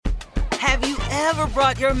Have you ever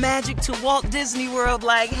brought your magic to Walt Disney World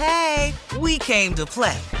like, hey, we came to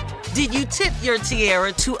play? Did you tip your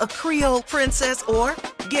tiara to a Creole princess or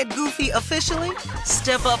get goofy officially?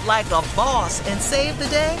 Step up like a boss and save the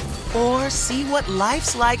day? Or see what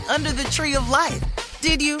life's like under the tree of life?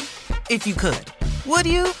 Did you? If you could. Would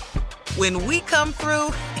you? When we come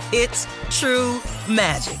through, it's true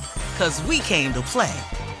magic. 'Cause we came to play.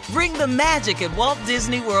 Bring the magic at Walt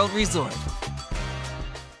Disney World Resort.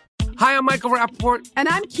 Hi, I'm Michael Rappaport. And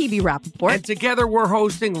I'm Kibi Rappaport. And together we're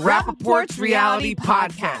hosting Rappaport's Reality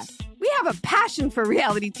Podcast. We have a passion for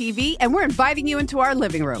reality TV, and we're inviting you into our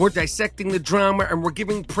living room. We're dissecting the drama, and we're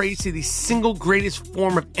giving praise to the single greatest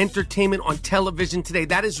form of entertainment on television today.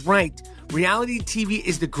 That is right. Reality TV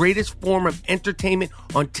is the greatest form of entertainment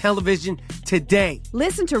on television today.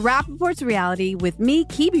 Listen to Rappaport's Reality with me,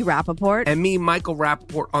 Kibi Rappaport. And me, Michael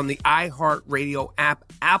Rappaport, on the iHeartRadio app,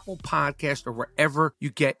 Apple Podcast, or wherever you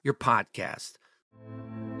get your podcast.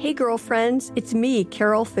 Hey, girlfriends, it's me,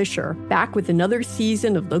 Carol Fisher, back with another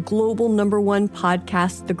season of the global #1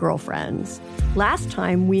 podcast, The Girlfriends. Last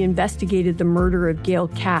time, we investigated the murder of Gail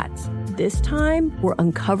Katz. This time, we're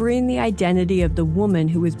uncovering the identity of the woman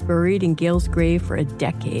who was buried in Gail's grave for a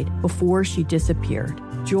decade before she disappeared.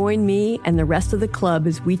 Join me and the rest of the club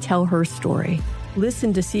as we tell her story.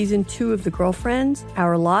 Listen to Season 2 of The Girlfriends,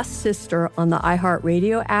 Our Lost Sister on the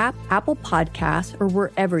iHeartRadio app, Apple Podcasts, or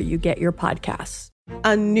wherever you get your podcasts.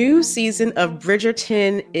 A new season of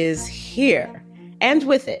Bridgerton is here. And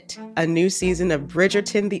with it, a new season of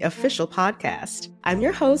Bridgerton, the official podcast. I'm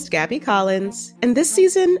your host, Gabby Collins, and this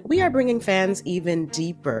season, we are bringing fans even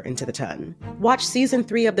deeper into the ton. Watch Season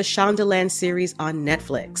 3 of the Shondaland series on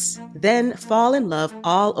Netflix. Then fall in love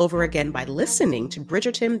all over again by listening to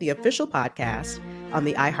Bridgerton, the official podcast, on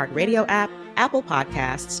the iHeartRadio app, Apple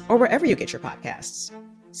Podcasts, or wherever you get your podcasts.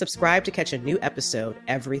 Subscribe to catch a new episode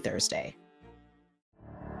every Thursday.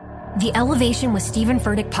 The Elevation with Stephen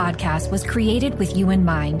Furtick podcast was created with you in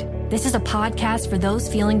mind. This is a podcast for those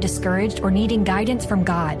feeling discouraged or needing guidance from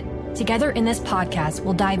God. Together in this podcast,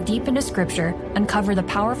 we'll dive deep into Scripture, uncover the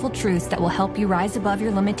powerful truths that will help you rise above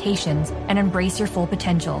your limitations and embrace your full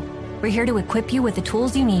potential. We're here to equip you with the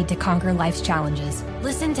tools you need to conquer life's challenges.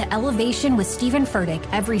 Listen to Elevation with Stephen Furtick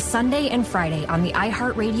every Sunday and Friday on the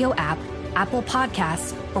iHeartRadio app, Apple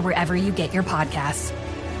Podcasts, or wherever you get your podcasts.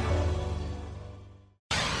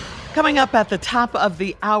 Coming up at the top of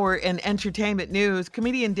the hour in entertainment news,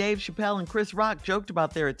 comedian Dave Chappelle and Chris Rock joked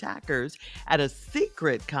about their attackers at a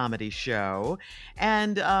secret comedy show.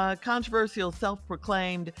 And controversial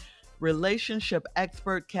self-proclaimed relationship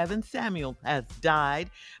expert Kevin Samuel has died.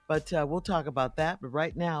 But we'll talk about that. But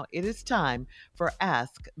right now, it is time for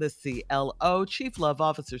Ask the CLO. Chief Love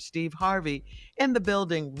Officer Steve Harvey in the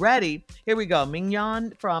building, ready. Here we go.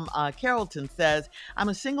 Mignon from Carrollton says, I'm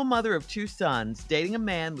a single mother of 2 sons, dating a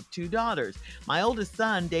man with 2 daughters. My oldest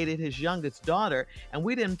son dated his youngest daughter, and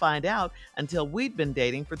we didn't find out until we'd been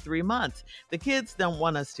dating for 3 months. The kids don't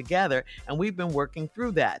want us together, and we've been working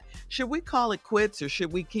through that. Should we call it quits, or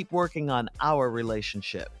should we keep working on our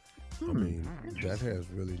relationship? I mean, that has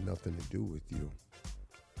really nothing to do with you.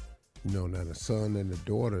 You know, now the son and the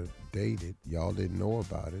daughter dated. Y'all didn't know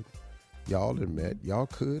about it. Y'all had met. Y'all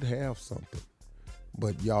could have something.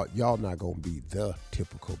 But y'all not going to be the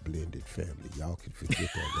typical blended family. Y'all can forget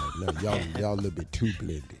that right now. Y'all a little bit too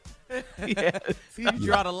blended. Yeah. See, you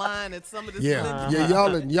draw the line at some of this blending.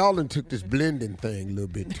 Yeah, y'all done took this blending thing a little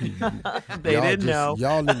bit too. They didn't know.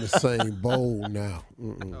 Y'all in the same bowl now.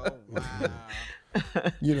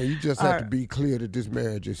 You know, you just have to be clear that this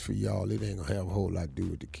marriage is for y'all. It ain't going to have a whole lot to do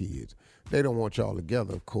with the kids. They don't want y'all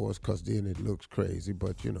together, of course, because then it looks crazy.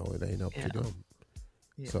 But, you know, it ain't up to them.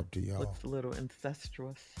 Yeah. It's up to y'all. Looks a little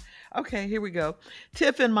incestuous. Okay, here we go.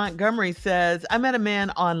 Tiff in Montgomery says, I met a man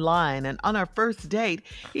online, and on our first date,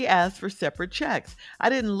 he asked for separate checks. I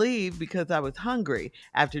didn't leave because I was hungry.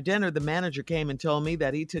 After dinner, the manager came and told me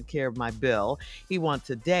that he took care of my bill. He wants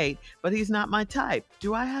a date, but he's not my type.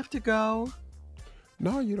 Do I have to go?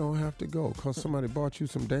 No, you don't have to go because somebody bought you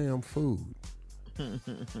some damn food.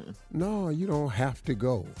 No, you don't have to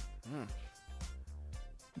go.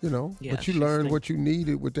 You know, Yeah, but you learned what you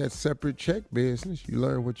needed with that separate check business. You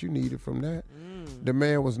learned what you needed from that. The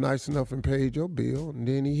man was nice enough and paid your bill, and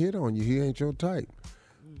then he hit on you. He ain't your type.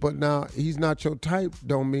 But now, he's not your type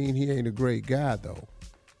don't mean he ain't a great guy, though.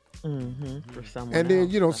 For someone And then,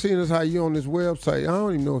 else. you know, seeing as how you on this website, I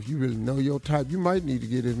don't even know if you really know your type. You might need to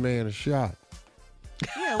get this man a shot.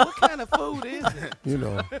 Yeah, what kind of food is it? You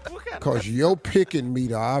know, What kind because your picking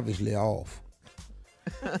meter obviously off.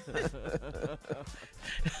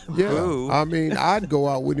 Yeah, Boo. I mean, I'd go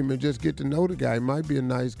out with him and just get to know the guy. He might be a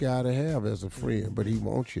nice guy to have as a friend, but he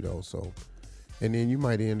wants you though. So, and then you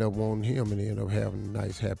might end up wanting him and end up having a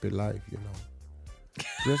nice, happy life.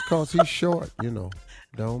 Just cause he's short,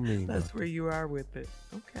 don't mean That's nothing. where you are with it.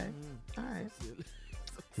 Okay. All right.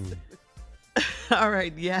 All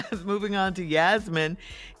right, moving on to Yasmin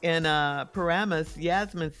in Paramus.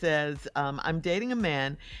 Yasmin says, I'm dating a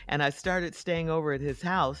man and I started staying over at his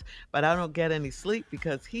house, but I don't get any sleep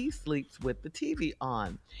because he sleeps with the TV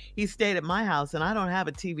on. He stayed at my house and I don't have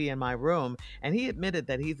a TV in my room, and he admitted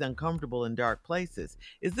that he's uncomfortable in dark places.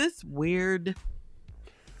 Is this weird?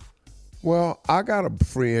 Well, I got a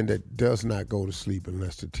friend that does not go to sleep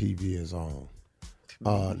unless the TV is on.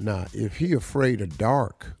 Now, if he afraid of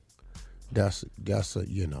dark, that's a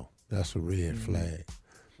red flag.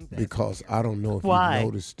 Because I don't know if you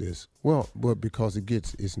noticed this. Well, because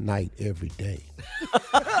it's night every day.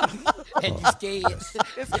 And you scared.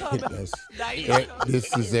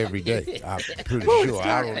 This is every day. I'm pretty sure.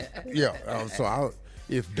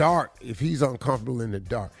 If he's uncomfortable in the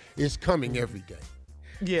dark, it's coming every day.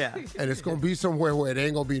 Yeah. And it's going to be somewhere where it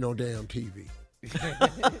ain't going to be no damn TV.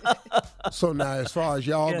 So now, as far as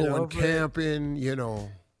y'all going camping,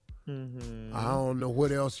 I don't know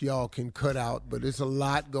what else y'all can cut out, but it's a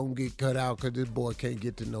lot going to get cut out because this boy can't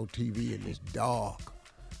get to no TV and it's dark.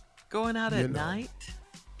 Going out at night?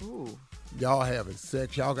 Ooh. Y'all having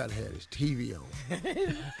sex, y'all got to have this TV on.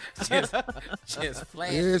 just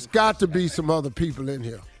flashing. There's got to be some other people in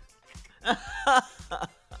here.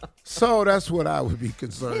 So that's what I would be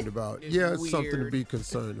concerned about. It's something to be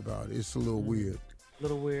concerned about. It's a little weird. A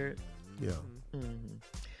little weird. Yeah. Mm-hmm.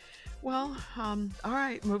 Well, all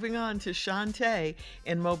right, moving on to Shantae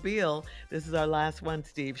in Mobile. This is our last one,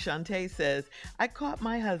 Steve. Shantae says, I caught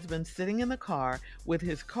my husband sitting in the car with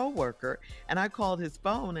his coworker, and I called his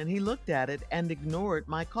phone, and he looked at it and ignored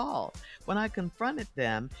my call. When I confronted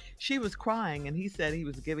them, she was crying, and he said he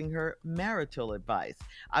was giving her marital advice.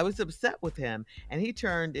 I was upset with him, and he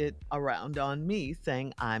turned it around on me,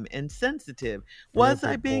 saying I'm insensitive. Was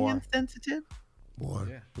I being insensitive?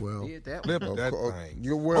 Boy, well,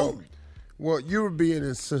 you're well. Well, you were being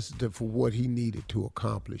insensitive for what he needed to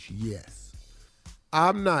accomplish. Yes,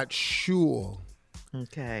 I'm not sure.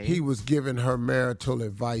 Okay, he was giving her marital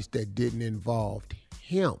advice that didn't involve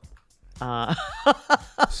him.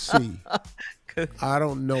 See, I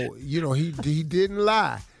don't know. He didn't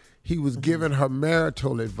lie. He was giving her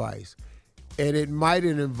marital advice, and it might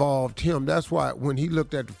have involved him. That's why when he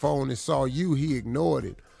looked at the phone and saw you, he ignored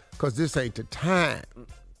it. Because this ain't the time.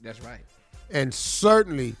 That's right. And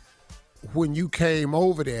certainly, when you came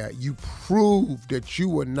over there, you proved that you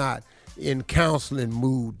were not in counseling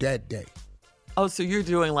mood that day. Oh, so you're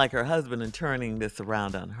doing like her husband and turning this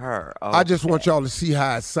around on her. Okay. I just want y'all to see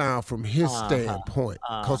how it sounds from his standpoint.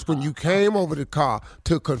 Because when you came over the car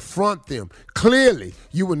to confront them, clearly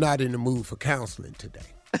you were not in the mood for counseling today.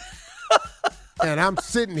 And I'm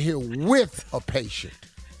sitting here with a patient.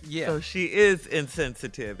 Yeah. So she is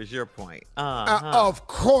insensitive, is your point. Of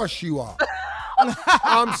course you are.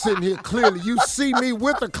 I'm sitting here clearly. You see me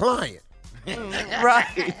with a client.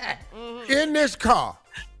 Right. In this car.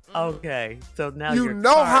 Okay. So now you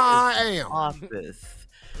know how I am. Office.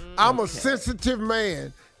 I'm a sensitive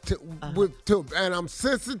man and I'm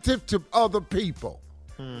sensitive to other people.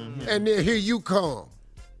 Mm-hmm. And then here you come.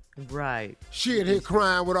 Right. She in here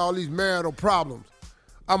crying with all these marital problems.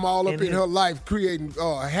 I'm all up in her life creating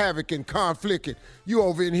havoc and conflict. And you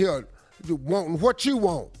over in here wanting what you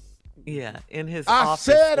want. Yeah, in his office.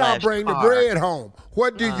 I said I'll bring the bread home.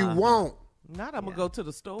 What do you want? Not I'm going to go to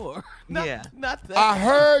the store. Not that. I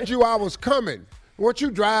heard you. I was coming. What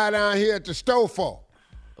you drive down here at the store for?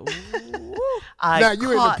 Now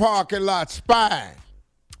you in the parking lot spying.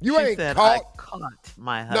 You ain't caught. I caught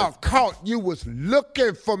my husband. No, caught. You was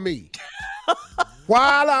looking for me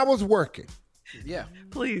while I was working. Yeah.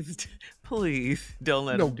 Please don't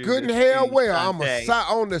let him do good this. and hell well. I'm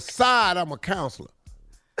on the side. I'm a counselor.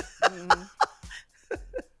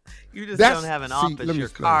 You just don't have an office. Your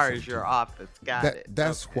car is your office. Got it.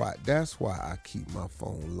 That's why I keep my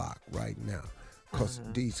phone locked right now, because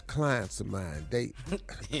these clients of mine, they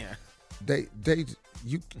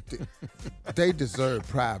deserve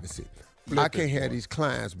privacy. I can't have these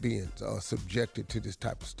clients being subjected to this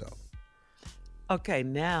type of stuff. Okay,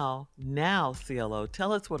 now, CLO,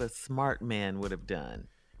 tell us what a smart man would have done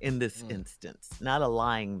in this instance. Not a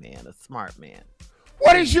lying man, a smart man.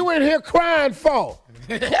 What is you in here crying for?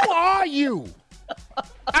 Who are you?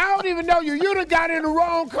 I don't even know you. You done got in the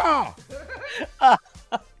wrong car.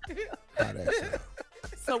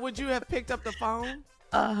 So would you have picked up the phone?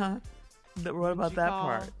 What about that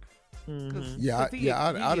part? Mm-hmm. Yeah,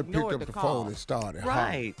 I'd have picked up the phone and started.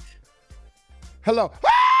 Right. Hello.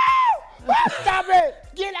 Stop it!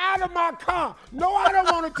 Get out of my car! No, I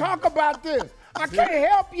don't want to talk about this. I can't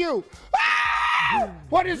help you.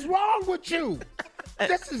 What is wrong with you?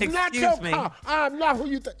 This is not your car. I'm not who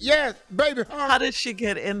you think. Yes, baby. How did she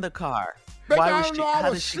get in the car? Baby, I don't know. I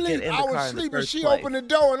was asleep. I was sleeping. She opened the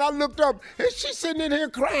door and I looked up and she's sitting in here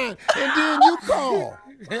crying. And then you called.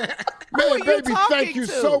 Man, baby, thank you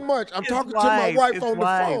so much. I'm talking to my wife on the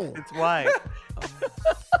phone. It's wife.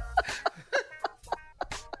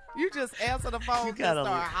 You just answer the phone and start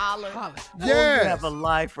hollering. Yes. You have a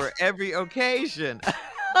life for every occasion.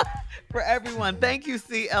 For everyone. Thank you,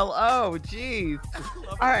 CLO. Jeez.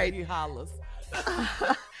 All right. He hollers.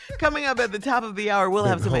 Coming up at the top of the hour, we'll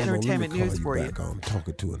have some entertainment news for you. I'm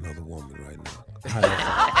talking to another woman right now.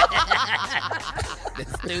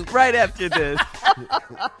 Right after this.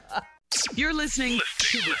 You're listening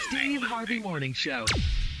to the Steve Harvey Morning Show.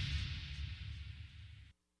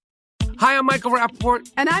 Hi, I'm Michael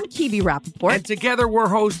Rappaport. And I'm Kibi Rappaport. And together we're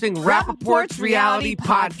hosting Rappaport's Reality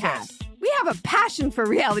Podcast. We have a passion for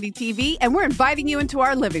reality TV, and we're inviting you into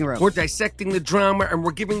our living room. We're dissecting the drama, and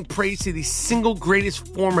we're giving praise to the single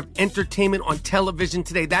greatest form of entertainment on television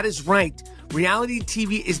today. That is right. Reality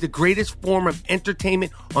TV is the greatest form of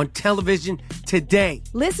entertainment on television today.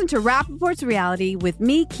 Listen to Rappaport's Reality with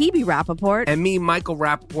me, Kibi Rappaport. And me, Michael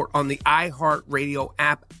Rappaport, on the iHeartRadio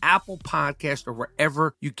app, Apple Podcast, or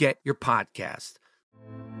wherever you get your podcast.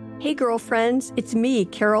 Hey, girlfriends, it's me,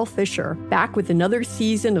 Carol Fisher, back with another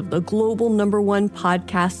season of the global #1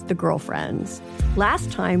 podcast, The Girlfriends.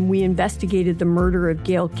 Last time, we investigated the murder of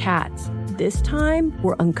Gail Katz. This time,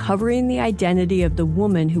 we're uncovering the identity of the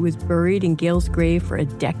woman who was buried in Gail's grave for a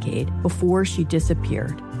decade before she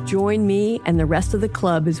disappeared. Join me and the rest of the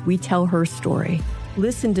club as we tell her story.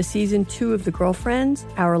 Listen to Season 2 of The Girlfriends,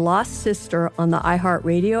 Our Lost Sister on the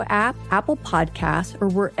iHeartRadio app, Apple Podcasts, or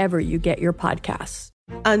wherever you get your podcasts.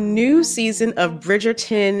 A new season of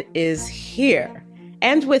Bridgerton is here.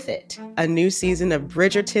 And with it, a new season of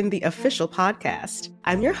Bridgerton, the official podcast.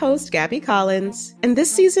 I'm your host, Gabby Collins, and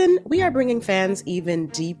this season, we are bringing fans even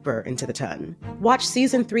deeper into the ton. Watch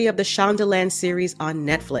Season 3 of the Shondaland series on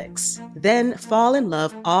Netflix. Then fall in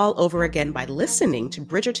love all over again by listening to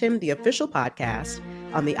Bridgerton, the official podcast,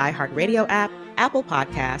 on the iHeartRadio app, Apple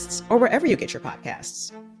Podcasts, or wherever you get your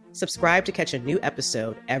podcasts. Subscribe to catch a new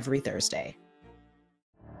episode every Thursday.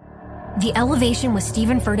 The Elevation with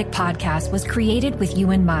Stephen Furtick podcast was created with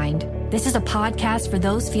you in mind. This is a podcast for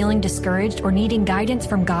those feeling discouraged or needing guidance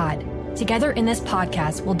from God. Together in this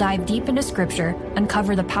podcast, we'll dive deep into scripture,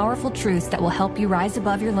 uncover the powerful truths that will help you rise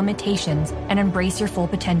above your limitations and embrace your full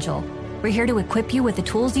potential. We're here to equip you with the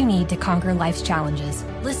tools you need to conquer life's challenges.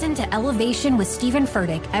 Listen to Elevation with Stephen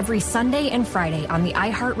Furtick every Sunday and Friday on the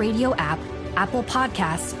iHeartRadio app, Apple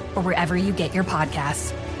Podcasts, or wherever you get your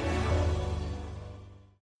podcasts.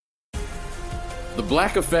 The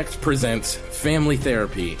Black Effect presents Family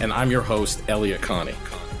Therapy, and I'm your host, Elliot Connie.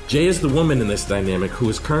 Jay is the woman in this dynamic who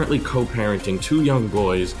is currently co-parenting 2 young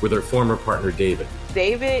boys with her former partner, David.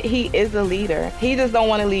 David, he is a leader. He just don't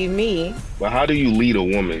want to leave me. But how do you lead a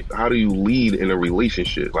woman? How do you lead in a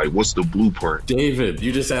relationship? Like, what's the blueprint? David,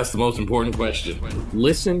 you just asked the most important question.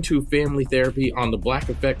 Listen to Family Therapy on the Black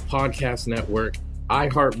Effect Podcast Network,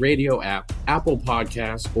 iHeartRadio app, Apple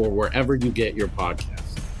Podcasts, or wherever you get your podcasts.